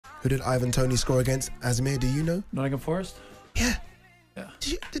Who did Ivan Toney score against? Asmir, do you know? Nottingham Forest? Yeah. Yeah.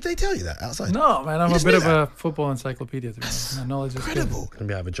 Did they tell you that outside? No, man, I'm You a just bit knew of that? a football encyclopedia, to be honest. My knowledge is good. Incredible. Gonna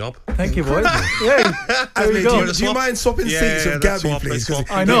be out of a job. Thank you, boys. Yeah, there you go. Do you mind swapping seats with let's Gabby, swap, please? let's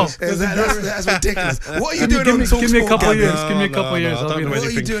swap. I know. That's ridiculous. What are you doing Give on me talkSPORT? a couple of Gabby? years. Give me a couple of years. I don't know What are you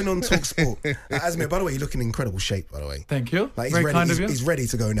anything. doing on talkSPORT? Asmir, by the way, you look in incredible shape, by the way. Thank you. Like, Very kind of you. He's ready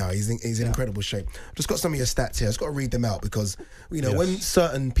to go now. He's in incredible shape. I've just got some of your stats here. I've just got to read them out because, you know, when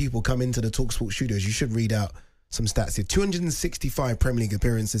certain people come into the talkSPORT studios, you should read out some stats here. 265 Premier League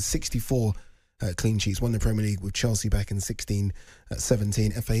appearances, 64 clean sheets. Won the Premier League with Chelsea back in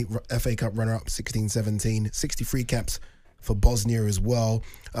 16-17. FA Cup runner-up 16-17. 63 caps for Bosnia as well.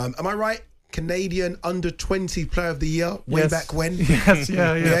 Am I right? Canadian under-20 Player of the Year way back when? Yes,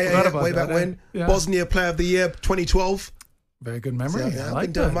 yeah. Way back when. Yeah. Bosnia Player of the Year 2012. Very good memory. See, I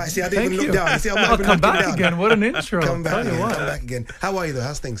like that. See, I didn't even look down. See, I'm not I'll even come looking back down. again. What an intro. Come back Tell you again. what. Come back again. How are you though?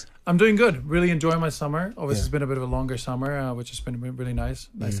 How's things? I'm doing good. Really enjoying my summer. Obviously, it's been a bit of a longer summer, which has been really nice.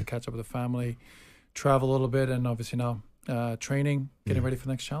 Nice to catch up with the family, travel a little bit, and obviously now training, getting ready for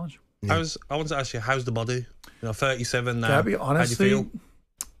the next challenge. I wanted to ask you, how's the body? You know, 37 now. Gabby, honestly, how do you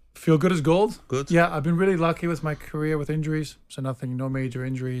feel good as gold. Good. Yeah, I've been really lucky with my career with injuries. So no major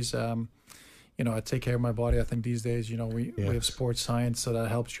injuries. You know, I take care of my body. I think these days, you know, we have sports science, so that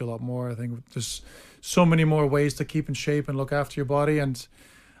helps you a lot more. I think there's so many more ways to keep in shape and look after your body, and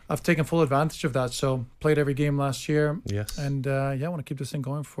I've taken full advantage of that. So played every game last year. Yes. And I want to keep this thing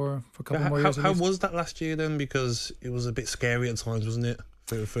going for a couple more years. How was that last year then? Because it was a bit scary at times, wasn't it,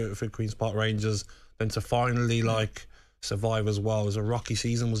 for Queen's Park Rangers? Then to finally like survive as well. It was a rocky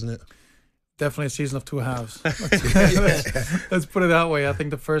season, wasn't it? Definitely a season of two halves. Let's put it that way. I think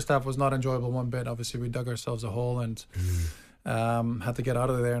the first half was not enjoyable one bit. Obviously, we dug ourselves a hole and had to get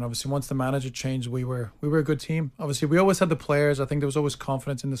out of there. And obviously, once the manager changed, we were a good team. Obviously, we always had the players. I think there was always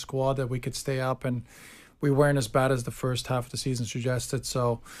confidence in the squad that we could stay up, and we weren't as bad as the first half of the season suggested.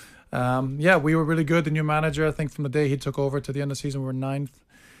 So, we were really good. The new manager, I think, from the day he took over to the end of the season, we were 9th.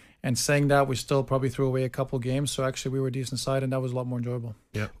 And saying that, we still probably threw away a couple games. So actually, we were a decent side, and that was a lot more enjoyable.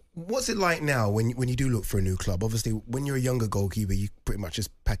 Yeah. What's it like now when you do look for a new club? Obviously, when you're a younger goalkeeper, you pretty much just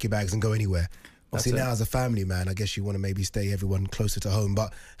pack your bags and go anywhere. Obviously, now as a family man, I guess you want to maybe stay everyone closer to home.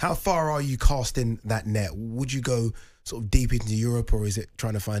 But how far are you casting that net? Would you go sort of deep into Europe, or is it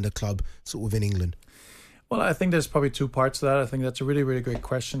trying to find a club sort of within England? Well, I think there's probably two parts to that. I think that's a really, really great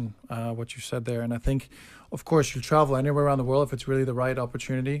question, what you said there. And I think, of course, you'll travel anywhere around the world if it's really the right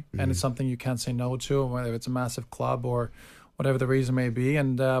opportunity and it's something you can't say no to, whether it's a massive club or whatever the reason may be.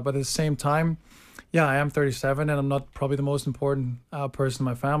 And but at the same time, I am 37 and I'm not probably the most important person in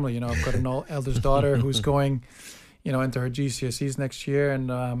my family. You know, I've got an eldest daughter who's going, you know, into her GCSEs next year,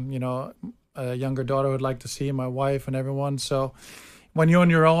 and you know, a younger daughter would like to see my wife and everyone. So when you're on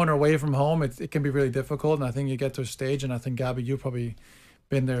your own or away from home, it can be really difficult. And I think you get to a stage, and I think, Gabby, you've probably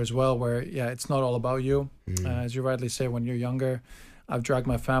been there as well, where, it's not all about you. As you rightly say, when you're younger, I've dragged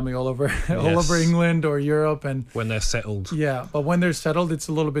my family all over England or Europe. And when they're settled. Yeah, but when they're settled, it's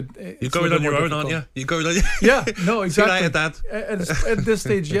a little bit... You're going on your own, aren't you? You're going on your Yeah, no, exactly. See you later, Dad. At this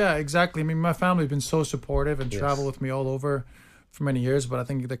stage, yeah, exactly. I mean, my family have been so supportive and travel with me all over for many years, but I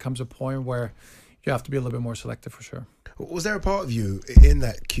think there comes a point where you have to be a little bit more selective for sure. Was there a part of you in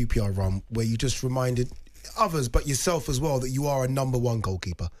that QPR run where you just reminded others, but yourself as well, that you are a number one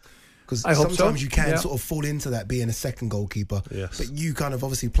goalkeeper? Because sometimes you can sort of fall into that being a second goalkeeper. Yes. But you kind of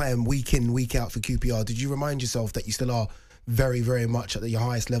obviously playing week in, week out for QPR. Did you remind yourself that you still are very, very much at your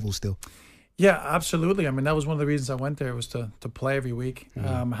highest level still? Yeah, absolutely. I mean, that was one of the reasons I went there, was to play every week.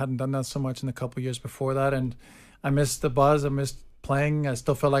 I hadn't done that so much in a couple of years before that, and I missed the buzz. I missed playing. I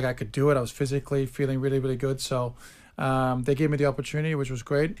still felt like I could do it. I was physically feeling really, really good. So they gave me the opportunity, which was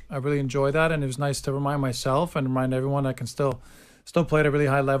great. I really enjoyed that, and it was nice to remind myself and remind everyone I can still play at a really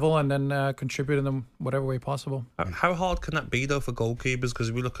high level and then contribute in whatever way possible. How hard can that be though for goalkeepers?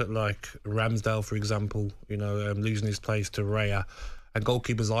 Because we look at like Ramsdale, for example, you know, losing his place to Raya, and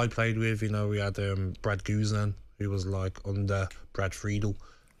goalkeepers I played with, you know, we had Brad Guzan, who was like under Brad Friedel.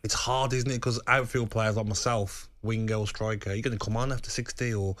 It's hard, isn't it? Because outfield players like myself, winger or striker, you're going to come on after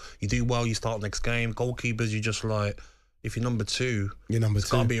 60, or you do well, you start next game. Goalkeepers, you just like, if you're number two, it's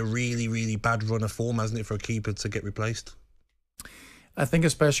got to be a really, really bad run of form, hasn't it, for a keeper to get replaced? I think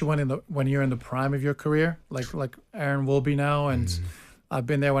especially when you're in the prime of your career, like Aaron will be now, and I've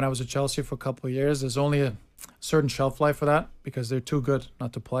been there when I was at Chelsea for a couple of years. There's only a certain shelf life for that because they're too good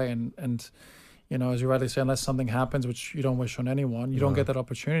not to play, and you know, as you rightly say, unless something happens, which you don't wish on anyone, you don't get that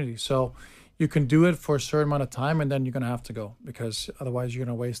opportunity. So you can do it for a certain amount of time, and then you're going to have to go, because otherwise you're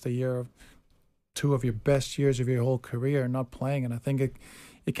going to waste a year or two of your best years of your whole career not playing. And I think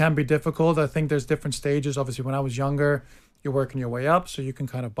it can be difficult. I think there's different stages. Obviously, when I was younger, you're working your way up, so you can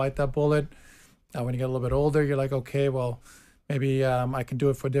kind of bite that bullet. When you get a little bit older, you're like, okay, well, maybe I can do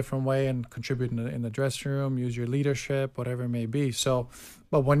it for a different way and contribute in the dressing room, use your leadership, whatever it may be. So,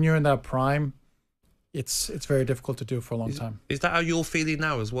 but when you're in that prime, it's very difficult to do for a long time. Is that how you're feeling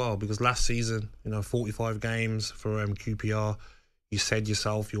now as well? Because last season, 45 games for QPR, you said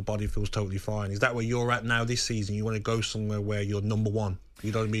yourself your body feels totally fine. Is that where you're at now this season? You want to go somewhere where you're number one?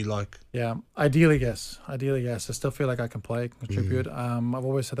 You don't mean like... Yeah, ideally, yes. Ideally, yes. I still feel like I can play, contribute. I've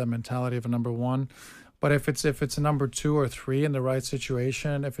always had that mentality of a number one. But if it's a number 2 or 3 in the right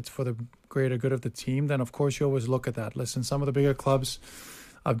situation, if it's for the greater good of the team, then of course you always look at that. Listen, some of the bigger clubs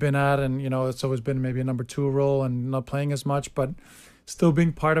I've been at, and it's always been maybe a number 2 role and not playing as much, but still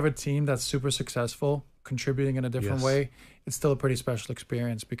being part of a team that's super successful, contributing in a different way, it's still a pretty special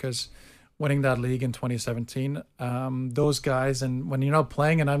experience, because winning that league in 2017, those guys, and when you're not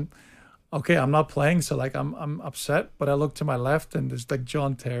playing, and I'm not playing, so like I'm upset, but I look to my left and there's like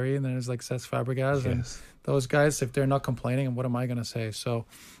John Terry, and then there's like Cesc Fabregas, and those guys, if they're not complaining, what am I going to say? So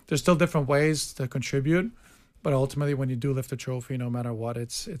there's still different ways to contribute. But ultimately, when you do lift a trophy, no matter what,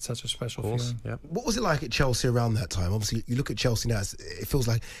 it's such a special feeling. Yeah. What was it like at Chelsea around that time? Obviously, you look at Chelsea now; it feels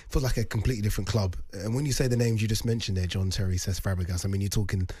like a completely different club. And when you say the names you just mentioned there, John Terry, Cesc Fabregas, I mean, you're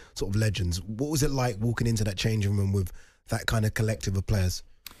talking sort of legends. What was it like walking into that changing room with that kind of collective of players?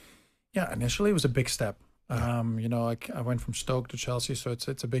 Yeah, initially it was a big step. I went from Stoke to Chelsea, so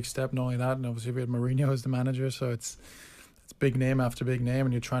it's a big step. Not only that, and obviously we had Mourinho as the manager, so it's big name after big name,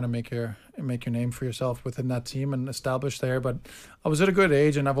 and you're trying to make your name for yourself within that team and establish there. But I was at a good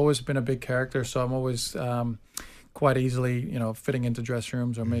age, and I've always been a big character, so I'm always quite easily fitting into dressing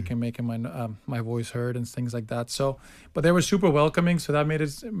rooms or making my voice heard and things like that. So, but they were super welcoming, so that made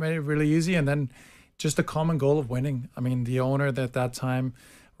it really easy. And then just the common goal of winning. I mean, the owner at that time,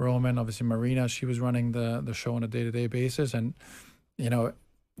 Roman, obviously Marina, she was running the show on a day-to-day basis, and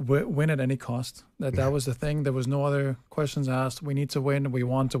win at any cost. That was the thing. There was no other questions asked. We need to win. We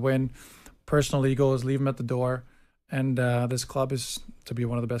want to win. Personal egos, leave them at the door. And this club is to be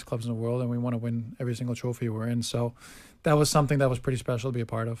one of the best clubs in the world, and we want to win every single trophy we're in. So that was something that was pretty special to be a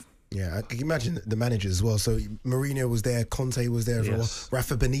part of. Yeah, I can imagine the managers as well. So Mourinho was there, Conte was there as well,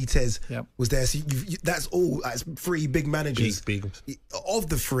 Rafa Benitez was there. So that's 3 big managers. Big. Of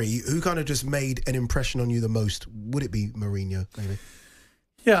the 3, who kind of just made an impression on you the most? Would it be Mourinho, maybe?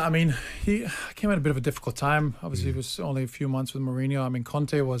 Yeah, I mean, he came at a bit of a difficult time. Obviously, it was only a few months with Mourinho. I mean,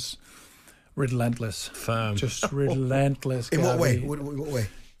 Conte was relentless. Firm. Just relentless. In what way? What way?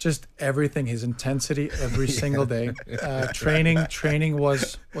 Just everything. His intensity every single day. Training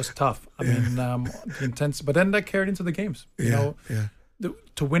was tough. I mean, the intensity. But then that carried into the games. To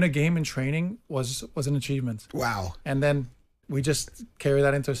win a game in training was an achievement. Wow. And then we just carried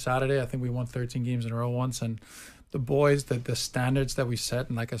that into Saturday. I think we won 13 games in a row once, and the boys, the standards that we set,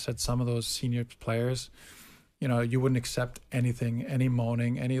 and like I said, some of those senior players, you wouldn't accept anything, any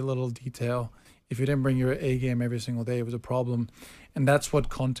moaning, any little detail. If you didn't bring your A game every single day, it was a problem. And that's what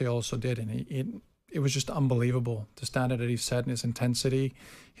Conte also did. And it was just unbelievable, the standard that he set, and his intensity,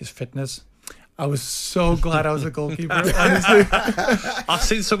 his fitness. I was so glad I was a goalkeeper, honestly. I've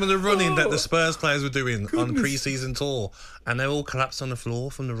seen some of the running that the Spurs players were doing on pre-season tour, and they all collapsed on the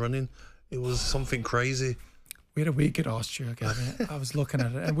floor from the running. It was something crazy. We had a week at Austria, Gavin. I was looking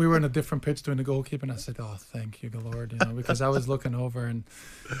at it, and we were in a different pitch doing the goalkeeper, and I said, "Oh, thank you, Lord," because I was looking over, and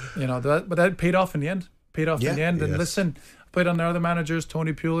but that paid off in the end. And listen, I played under other managers,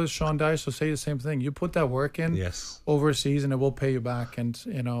 Tony Pulis, Sean Dyche, will say the same thing. You put that work in over a season, it will pay you back, and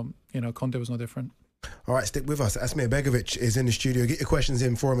Conte was no different. All right, stick with us. Asmir Begovic is in the studio. Get your questions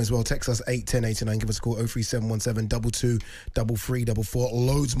in for him as well. Text us 81089. Give us a call 03717 22 3344.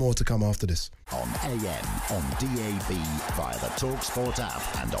 Loads more to come after this. On AM, on DAB, via the talkSPORT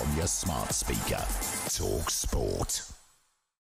app, and on your smart speaker. talkSPORT.